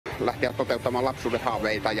lähteä toteuttamaan lapsuuden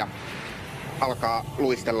haaveita ja alkaa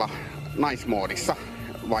luistella naismoodissa,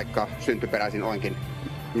 vaikka syntyperäisin olenkin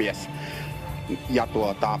mies. Ja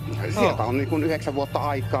sieltä on niin kuin 9 vuotta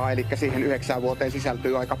aikaa, eli siihen 9 vuoteen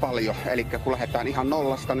sisältyy aika paljon. Eli kun lähdetään ihan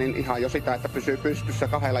nollasta, niin ihan jo sitä, että pysyy pystyssä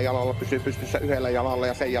 2 jalalla, pysyy pystyssä 1 jalalla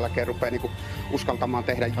ja sen jälkeen rupeaa niin kuin uskaltamaan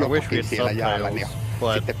tehdä jotakin siellä jäällä. Ja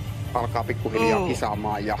sitten alkaa pikkuhiljaa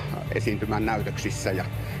kisaamaan ja esiintymään näytöksissä ja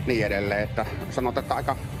niin edelleen. Että sanotaan, että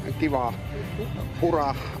aika kivaa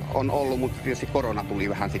ura on ollut, mutta tietysti korona tuli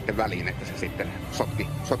vähän sitten väliin, että se sitten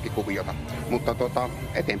sotki kuviota. Mutta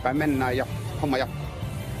eteenpäin mennään ja homma jatkuu.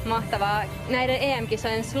 Mahtavaa. Näiden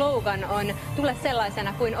EM-kisojen slogan on tule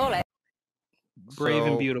sellaisena kuin olet. Brave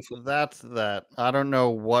and beautiful. That's that. I don't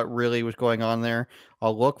know what really was going on there.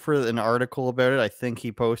 I'll look for an article about it. I think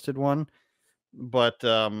he posted one. But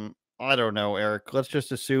I don't know, Eric. Let's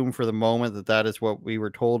just assume for the moment that that is what we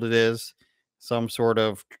were told it is. Some sort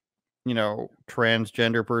of,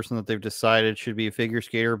 transgender person that they've decided should be a figure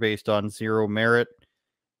skater based on zero merit.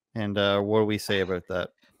 And what do we say about that?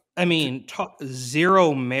 I mean,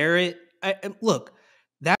 zero merit. Look,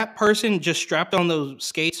 that person just strapped on those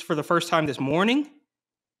skates for the first time this morning.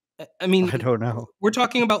 I mean, I don't know. We're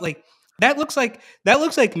talking about that looks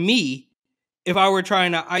like me if I were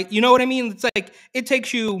trying to, you know what I mean? It's like it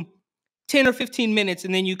takes you 10 or 15 minutes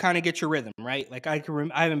and then you kind of get your rhythm, right? Like I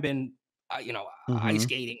haven't been, ice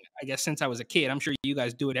skating, I guess, since I was a kid. I'm sure you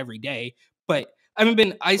guys do it every day, but I haven't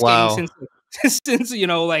been ice skating since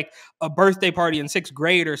like a birthday party in 6th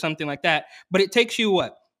grade or something like that. But it takes you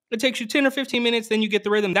what? It takes you 10 or 15 minutes, then you get the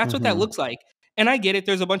rhythm. That's what that looks like. And I get it.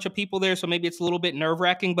 There's a bunch of people there, so maybe it's a little bit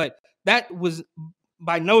nerve-wracking, but that was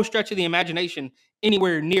by no stretch of the imagination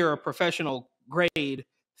anywhere near a professional grade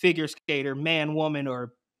figure skater, man, woman,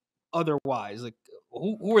 or otherwise. Like,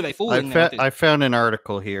 who are they fooling? I found an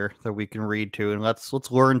article here that we can read to, and let's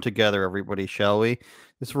learn together, everybody, shall we?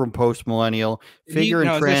 This is from Post Millennial. Figure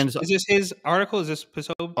and trans. Is this his article? Is this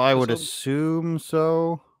Posob? I would assume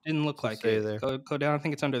so. Didn't look like it. There. Go down. I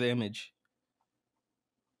think it's under the image.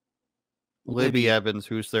 Libby Evans,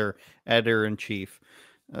 who's their editor-in-chief.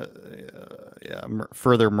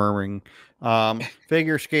 Further murmuring.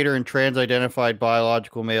 Figure skater and trans-identified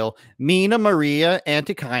biological male Mina Maria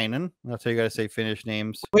Antikainen. That's how you got to say Finnish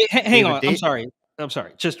names. Wait, hang on. I'm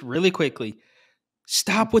sorry. Just really quickly.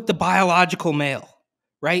 Stop with the biological male,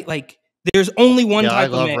 right? Like, there's only one type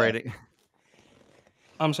of male. I love writing.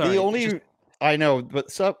 I'm sorry. I know,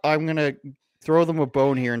 but I'm going to throw them a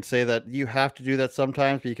bone here and say that you have to do that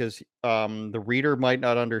sometimes because the reader might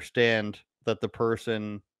not understand that the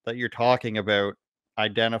person that you're talking about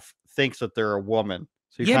thinks that they're a woman.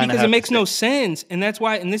 So because it makes no sense. And that's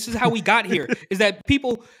why, and this is how we got here, is that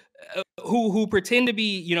people who pretend to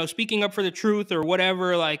be, speaking up for the truth or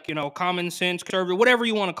whatever, like, common sense, conservative, whatever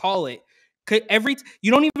you want to call it,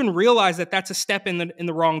 you don't even realize that that's a step in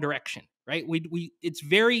the wrong direction. Right? It's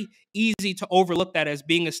very easy to overlook that as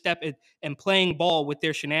being a step and playing ball with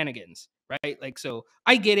their shenanigans. Right? Like, so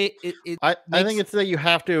I get it. I think it's that you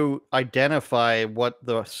have to identify what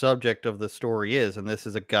the subject of the story is. And this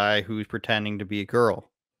is a guy who's pretending to be a girl.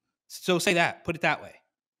 So say that, put it that way.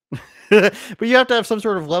 But you have to have some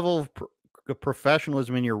sort of level of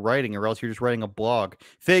professionalism in your writing, or else you're just writing a blog.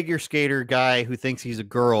 Figure skater guy who thinks he's a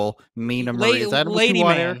girl. Mina Marie. Is that what you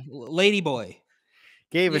want here? Lady boy.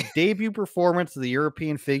 Gave a debut performance at the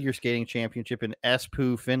European Figure Skating Championship in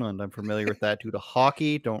Espoo, Finland. I'm familiar with that due to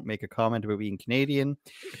hockey. Don't make a comment about being Canadian.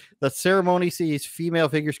 The ceremony sees female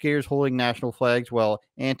figure skaters holding national flags while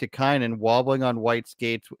Antikainen, wobbling on white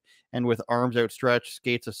skates and with arms outstretched,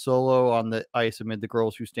 skates a solo on the ice amid the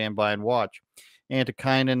girls who stand by and watch.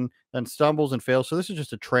 Antikainen then stumbles and fails. So this is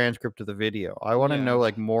just a transcript of the video. I want to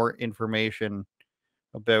know more information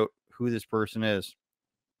about who this person is.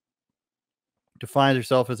 Defines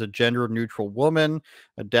herself as a gender-neutral woman,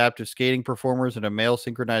 adaptive skating performers, and a male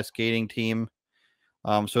synchronized skating team.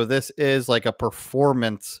 So this is like a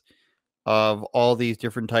performance of all these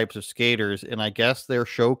different types of skaters, and I guess they're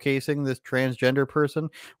showcasing this transgender person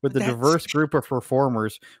with a diverse group of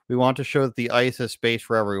performers. We want to show that the ice has space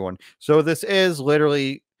for everyone. So this is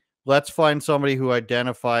literally, let's find somebody who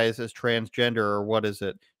identifies as transgender, or what is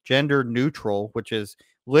it? Gender neutral, which is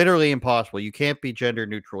literally impossible. You can't be gender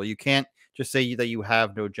neutral. You can't just say that you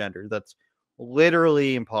have no gender. That's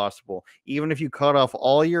literally impossible. Even if you cut off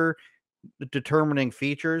all your determining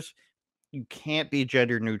features, you can't be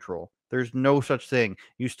gender neutral. There's no such thing.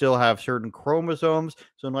 You still have certain chromosomes.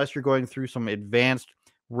 So unless you're going through some advanced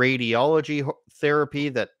radiology therapy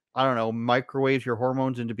that, I don't know, microwaves your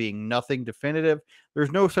hormones into being nothing definitive,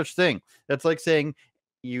 there's no such thing. That's like saying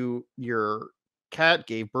you're cat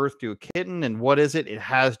gave birth to a kitten, and what is it? It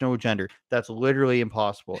has no gender. That's literally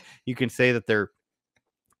impossible. You can say that they're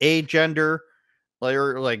agender,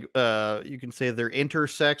 like you can say they're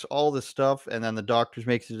intersex, all this stuff, and then the doctors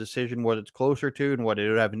makes a decision what it's closer to and what it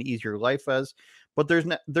would have an easier life as. But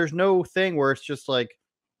there's no thing where it's just like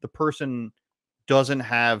the person doesn't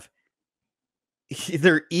have,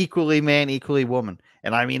 they're equally man, equally woman.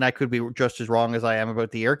 And I mean, I could be just as wrong as I am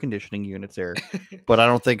about the air conditioning units there, but I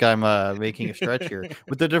don't think I'm making a stretch here.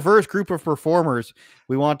 With the diverse group of performers,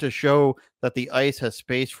 we want to show that the ice has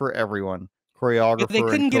space for everyone. Choreographer. If they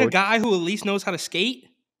couldn't and get a coach guy who at least knows how to skate,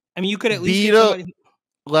 I mean, you could at least beat get somebody.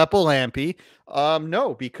 Leppelampi.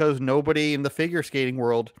 No, because nobody in the figure skating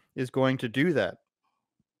world is going to do that.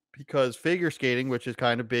 Because figure skating, which is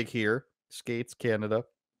kind of big here, Skates Canada,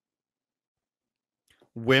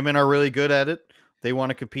 women are really good at it. They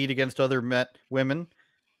want to compete against other women.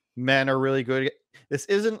 Men are really good. This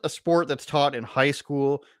isn't a sport that's taught in high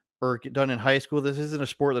school or done in high school. This isn't a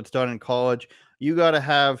sport that's done in college. You got to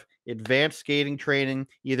have advanced skating training.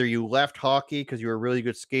 Either you left hockey because you were a really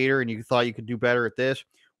good skater and you thought you could do better at this,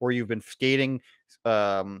 or you've been skating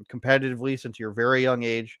competitively since your very young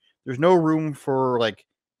age. There's no room for, like,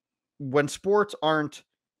 when sports aren't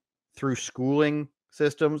through schooling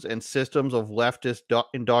systems and systems of leftist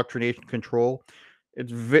indoctrination control,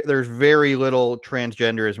 there's very little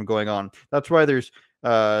transgenderism going on. That's why there's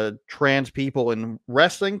trans people in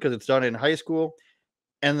wrestling, because it's done in high school,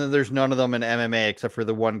 and then there's none of them in MMA except for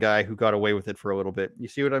the one guy who got away with it for a little bit. You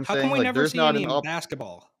see what I'm saying? How come we like, never there's see not any an in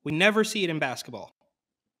basketball? We never see it in basketball.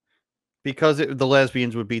 Because the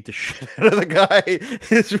lesbians would beat the shit out of the guy.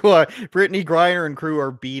 Is why Brittany Griner and crew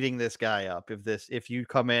are beating this guy up. If you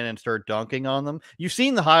come in and start dunking on them, you've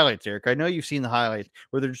seen the highlights, Eric. I know you've seen the highlights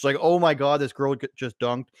where they're just like, "Oh my god, this girl just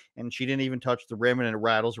dunked and she didn't even touch the rim, and it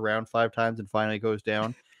rattles around 5 times and finally goes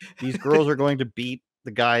down." These girls are going to beat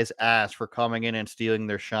the guy's ass for coming in and stealing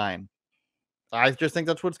their shine. I just think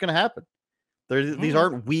that's what's going to happen. These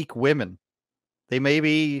aren't weak women. They may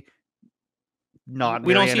be not.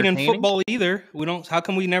 We very don't see it in entertaining. football either. We don't. How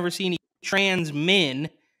come we never see any trans men?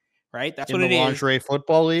 Right, that's in what the it is. lingerie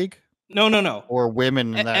football league. No. Or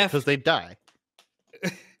women in that, because they die.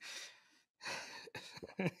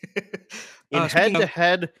 In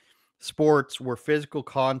head-to-head sports where physical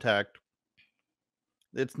contact,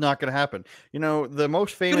 it's not going to happen. You know, the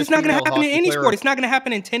most famous. But it's not going to happen in any player, sport. It's not going to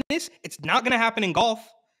happen in tennis. It's not going to happen in golf.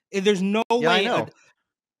 There's no way. I know.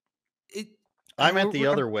 I meant the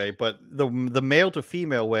other way, but the male to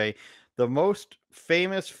female way. The most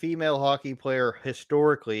famous female hockey player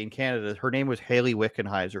historically in Canada, her name was Hayley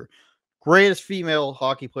Wickenheiser. Greatest female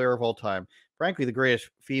hockey player of all time. Frankly, the greatest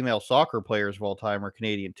female soccer players of all time are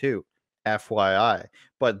Canadian too, FYI.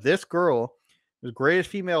 But this girl, the greatest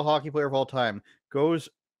female hockey player of all time, goes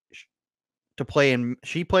to play in.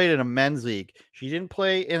 She played in a men's league. She didn't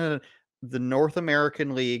play in the North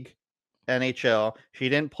American League, NHL. She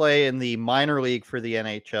didn't play in the minor league for the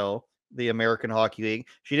NHL, the American Hockey League.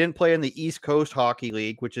 She didn't play in the East Coast Hockey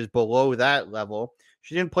League, which is below that level.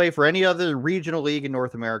 She didn't play for any other regional league in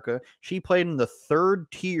North America. She played in the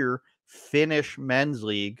third tier Finnish men's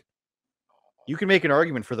league. You can make an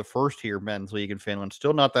argument for the first tier men's league in Finland.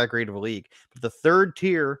 Still not that great of a league. But the third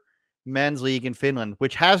tier men's league in Finland,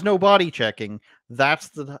 which has no body checking, that's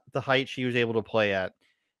the height she was able to play at.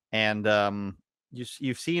 And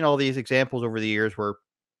you've seen all these examples over the years where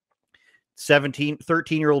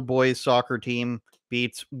 13-year-old boys soccer team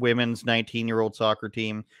beats women's 19-year-old soccer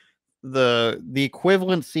team. The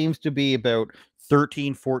equivalent seems to be about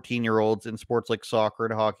 13, 14-year-olds in sports like soccer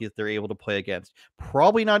and hockey that they're able to play against.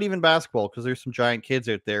 Probably not even basketball, because there's some giant kids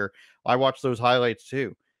out there. I watched those highlights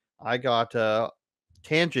too. I got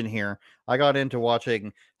tangent here. I got into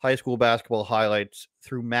watching high school basketball highlights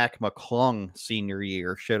through Mac McClung senior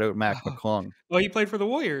year. Shout out Mac McClung. Well, he played for the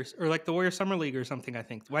Warriors, or like the Warriors Summer League or something, I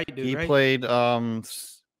think. White dude, He right? played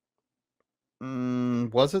was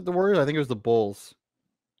it the Warriors? I think it was the Bulls.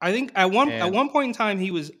 I think at one point in time he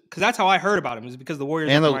was, because that's how I heard about him, was because the Warriors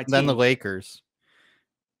and were my team. Then the Lakers.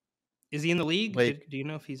 Is he in the league? Do you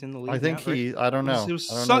know if he's in the league? I think I don't know.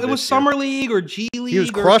 It was Summer League or G League. He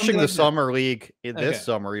was crushing the like Summer League this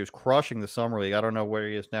summer. He was crushing the Summer League. I don't know where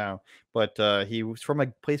he is now, but he was from a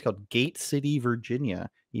place called Gate City, Virginia.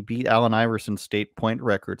 He beat Allen Iverson's state point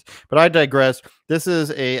records. But I digress. This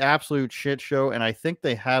is a absolute shit show, and I think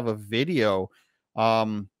they have a video.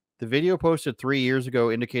 The video posted 3 years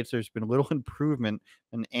ago indicates there's been little improvement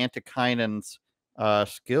in Antikainen's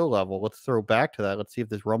skill level. Let's throw back to that. Let's see if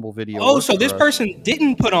this Rumble video. Oh, so this person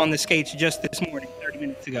didn't put on the skates just this morning, 30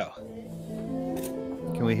 minutes ago.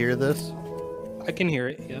 Can we hear this? I can hear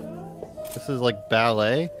it. Yep. This is like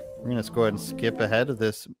ballet. We're gonna go ahead and skip ahead of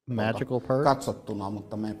this magical part. Katsottuna,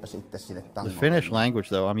 mutta menepä sitten sinne The Finnish language,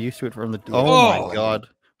 though, I'm used to it from the. Oh, Oh. my god!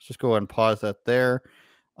 Let's just go ahead and pause that there.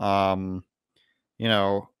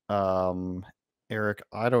 Eric,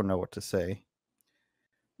 I don't know what to say.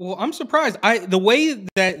 Well, I'm surprised. The way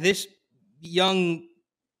that this young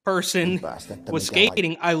person was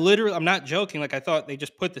skating, I'm not joking. Like, I thought they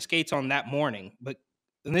just put the skates on that morning,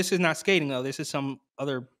 and this is not skating though. This is some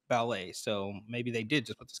other ballet. So maybe they did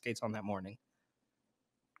just put the skates on that morning.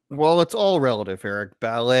 Well, it's all relative, Eric.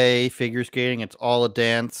 Ballet, figure skating, it's all a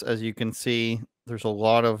dance. As you can see, there's a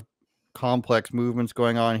lot of complex movements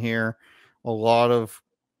going on here. A lot of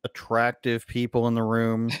attractive people in the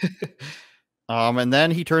room. And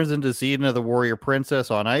then he turns into Xena, the warrior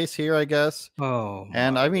princess on ice here, I guess. Oh,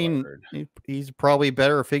 and I mean, he's probably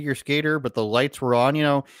better a figure skater, but the lights were on.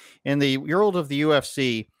 In the world of the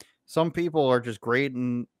UFC, some people are just great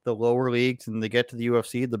in the lower leagues, and they get to the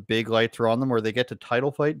UFC, the big lights are on them, or they get to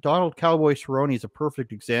title fight. Donald Cowboy Cerrone is a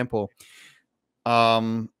perfect example.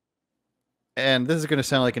 And this is going to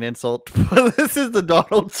sound like an insult, but this is the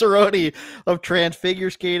Donald Cerrone of trans figure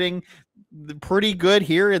skating. Pretty good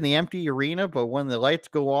here in the empty arena, but when the lights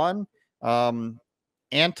go on,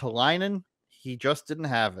 Antolainen, he just didn't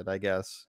have it, I guess.